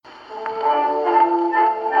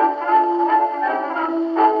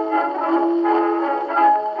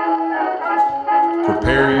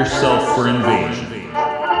for invasion.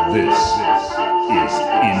 This is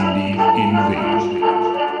Indie Invasion.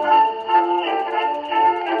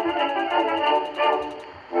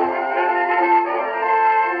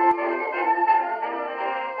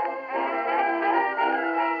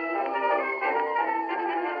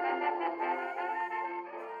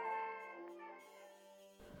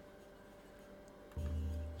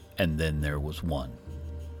 And then there was one.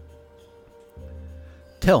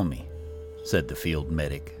 "Tell me," said the field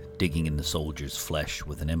medic, digging in the soldier's flesh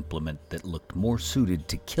with an implement that looked more suited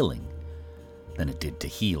to killing than it did to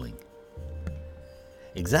healing.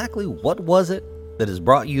 "Exactly what was it that has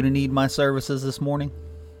brought you to need my services this morning?"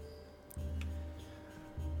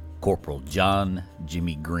 Corporal John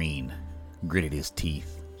Jimmy Green gritted his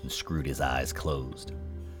teeth and screwed his eyes closed.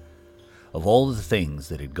 Of all the things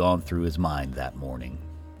that had gone through his mind that morning,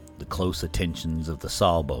 the close attentions of the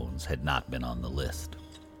sawbones had not been on the list.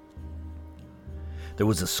 There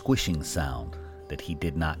was a squishing sound that he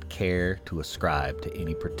did not care to ascribe to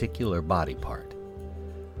any particular body part,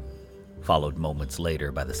 followed moments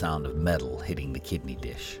later by the sound of metal hitting the kidney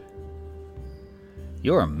dish.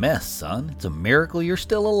 "You're a mess, son. It's a miracle you're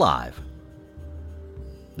still alive."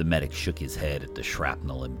 The medic shook his head at the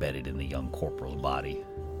shrapnel embedded in the young corporal's body.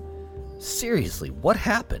 "Seriously, what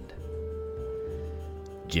happened?"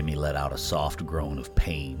 Jimmy let out a soft groan of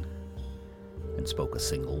pain and spoke a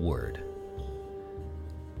single word.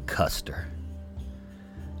 "Custer."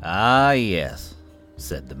 "Ah, yes,"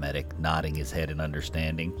 said the medic, nodding his head in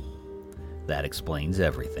understanding. "That explains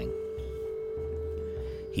everything."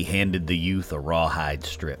 He handed the youth a rawhide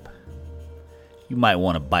strip. "You might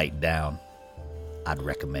want to bite down. I'd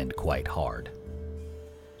recommend quite hard."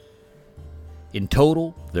 In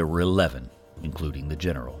total, there were 11, including the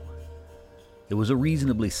general. It was a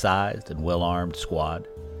reasonably sized and well-armed squad,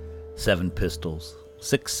 7 pistols,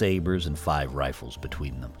 6 sabers, and 5 rifles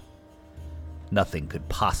between them. Nothing could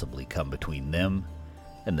possibly come between them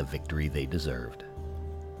and the victory they deserved.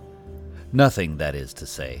 Nothing, that is to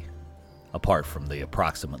say, apart from the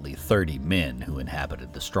approximately 30 men who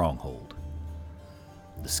inhabited the stronghold.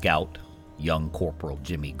 The scout, young Corporal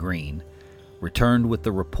Jimmy Green, returned with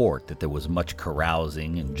the report that there was much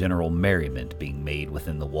carousing and general merriment being made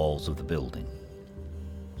within the walls of the building.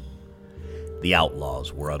 The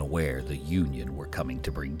outlaws were unaware the Union were coming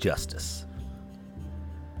to bring justice.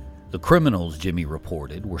 The criminals, Jimmy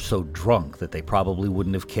reported, were so drunk that they probably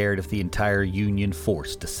wouldn't have cared if the entire Union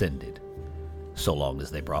force descended, so long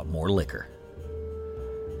as they brought more liquor.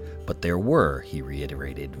 But there were, he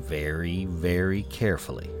reiterated very, very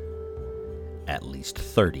carefully, at least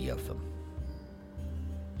 30 of them.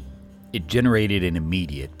 It generated an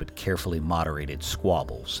immediate but carefully moderated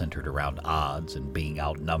squabble centered around odds and being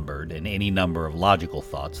outnumbered and any number of logical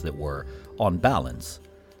thoughts that were, on balance,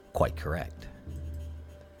 quite correct.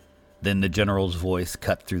 Then the general's voice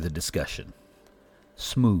cut through the discussion,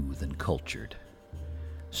 smooth and cultured,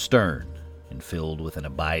 stern and filled with an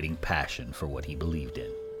abiding passion for what he believed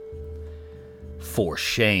in. "For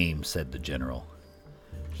shame," said the general.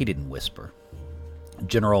 He didn't whisper.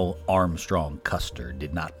 General Armstrong Custer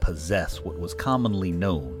did not possess what was commonly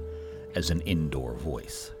known as an indoor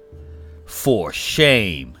voice. "For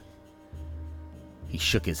shame!" He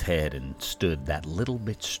shook his head and stood that little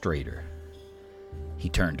bit straighter. He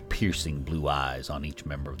turned piercing blue eyes on each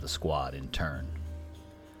member of the squad in turn.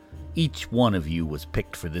 "Each one of you was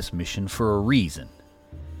picked for this mission for a reason.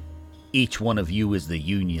 Each one of you is the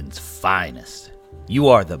Union's finest. You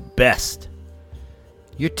are the best.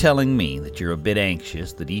 You're telling me that you're a bit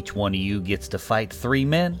anxious that each one of you gets to fight 3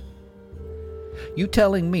 men? You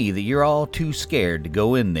telling me that you're all too scared to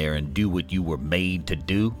go in there and do what you were made to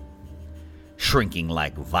do? Shrinking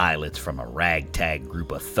like violets from a ragtag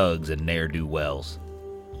group of thugs and ne'er-do-wells?"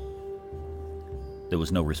 There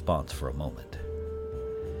was no response for a moment.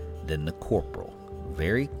 Then the corporal,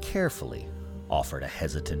 very carefully, offered a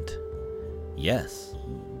hesitant, "Yes,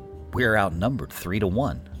 we're outnumbered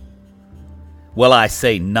 3-1. "Well, I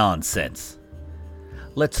say nonsense.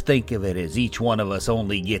 Let's think of it as each one of us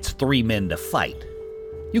only gets 3 men to fight.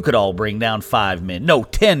 You could all bring down 5 men, no,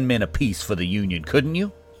 10 men apiece for the Union, couldn't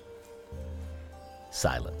you?"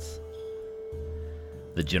 Silence.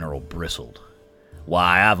 The general bristled.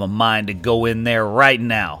 "Why, I've a mind to go in there right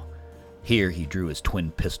now." Here he drew his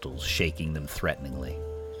twin pistols, shaking them threateningly,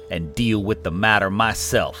 "and deal with the matter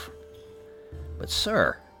myself." "But,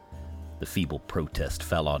 sir," the feeble protest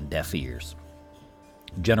fell on deaf ears.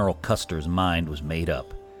 General Custer's mind was made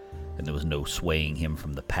up, and there was no swaying him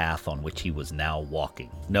from the path on which he was now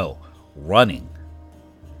walking. No, running.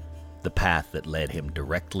 The path that led him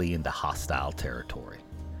directly into hostile territory.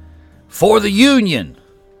 "For the Union!"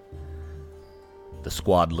 The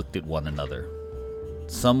squad looked at one another.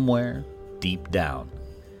 Somewhere, deep down,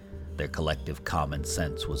 their collective common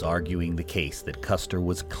sense was arguing the case that Custer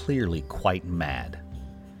was clearly quite mad.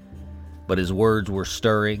 But his words were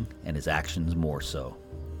stirring, and his actions more so.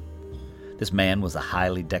 This man was a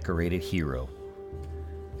highly decorated hero,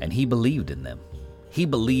 and he believed in them. He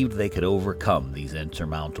believed they could overcome these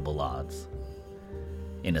insurmountable odds.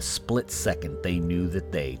 In a split second, they knew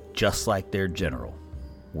that they, just like their general,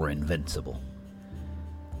 were invincible.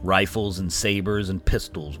 Rifles and sabers and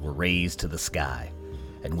pistols were raised to the sky,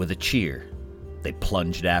 and with a cheer, they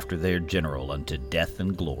plunged after their general unto death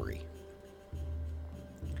and glory.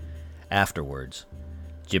 Afterwards,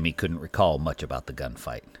 Jimmy couldn't recall much about the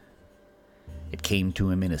gunfight. It came to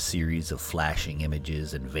him in a series of flashing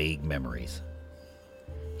images and vague memories.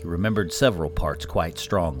 He remembered several parts quite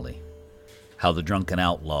strongly. How the drunken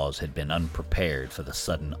outlaws had been unprepared for the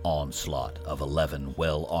sudden onslaught of 11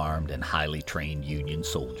 well-armed and highly trained Union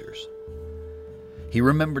soldiers. He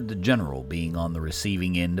remembered the general being on the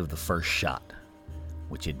receiving end of the first shot,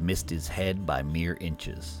 which had missed his head by mere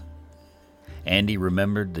inches. And he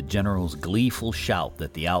remembered the general's gleeful shout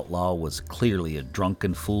that the outlaw was clearly a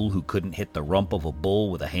drunken fool who couldn't hit the rump of a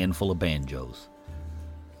bull with a handful of banjos.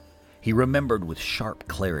 He remembered with sharp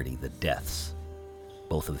clarity the deaths,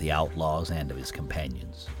 both of the outlaws and of his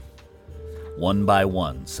companions, one by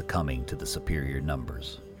one succumbing to the superior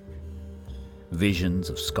numbers. Visions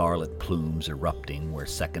of scarlet plumes erupting where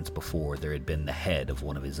seconds before there had been the head of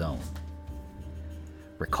one of his own.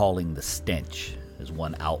 Recalling the stench as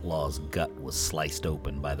one outlaw's gut was sliced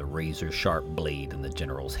open by the razor-sharp blade in the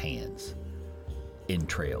general's hands,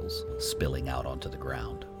 entrails spilling out onto the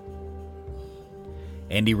ground.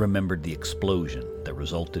 And he remembered the explosion that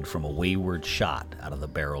resulted from a wayward shot out of the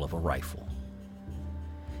barrel of a rifle.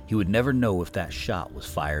 He would never know if that shot was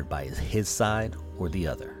fired by his side or the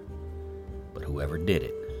other, but whoever did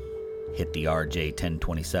it hit the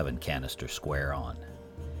RJ-1027 canister square on.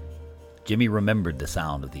 Jimmy remembered the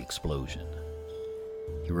sound of the explosion.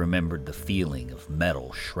 He remembered the feeling of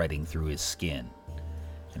metal shredding through his skin,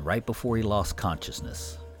 and right before he lost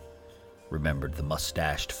consciousness, remembered the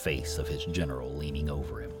mustached face of his general leaning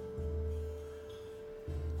over him.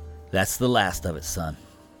 "That's the last of it, son."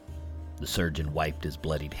 The surgeon wiped his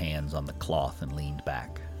bloodied hands on the cloth and leaned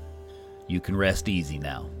back. "You can rest easy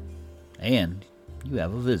now, and you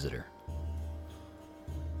have a visitor."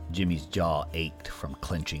 Jimmy's jaw ached from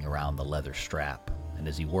clenching around the leather strap, and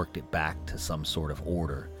as he worked it back to some sort of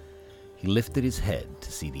order, he lifted his head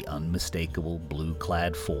to see the unmistakable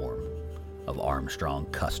blue-clad form of Armstrong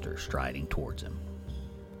Custer striding towards him.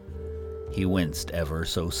 He winced ever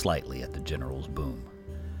so slightly at the general's boom.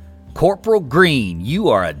 "Corporal Green, you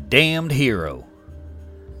are a damned hero."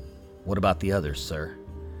 "What about the others, sir?"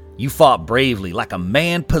 "You fought bravely, like a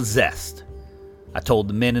man possessed. I told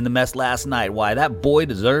the men in the mess last night why that boy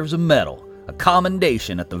deserves a medal, a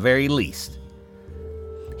commendation at the very least."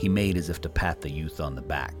 He made as if to pat the youth on the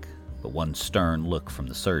back, but one stern look from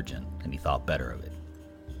the surgeon, and he thought better of it.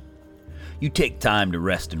 "You take time to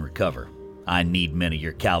rest and recover. I need men of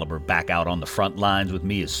your caliber back out on the front lines with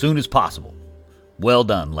me as soon as possible. Well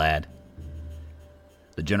done, lad."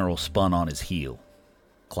 The general spun on his heel,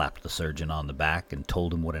 clapped the surgeon on the back, and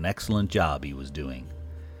told him what an excellent job he was doing,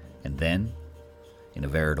 and then, in a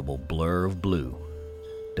veritable blur of blue,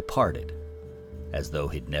 departed as though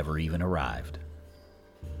he'd never even arrived.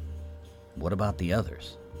 What about the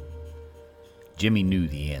others? Jimmy knew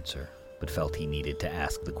the answer, but felt he needed to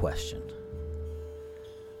ask the question.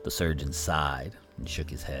 The surgeon sighed and shook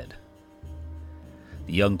his head.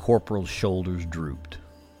 The young corporal's shoulders drooped,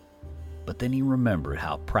 but then he remembered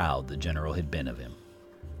how proud the general had been of him,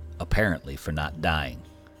 apparently for not dying,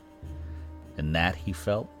 and that, he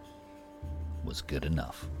felt, was good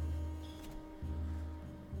enough.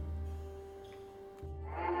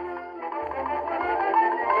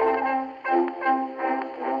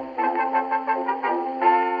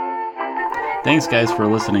 Thanks, guys, for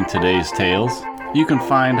listening to today's tales. You can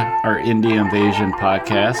find our Indian Invasion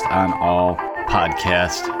podcast on all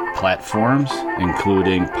podcast platforms,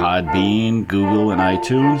 including Podbean, Google, and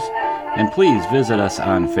iTunes. And please visit us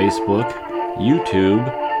on Facebook, YouTube,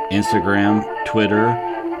 Instagram, Twitter,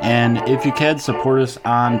 and if you can, support us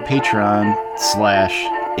on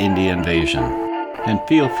Patreon/Indian Invasion. And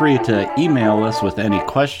feel free to email us with any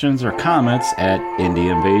questions or comments at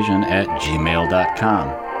indianvasion@gmail.com.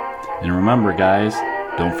 And remember, guys,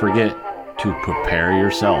 don't forget to prepare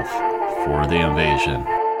yourself for the invasion.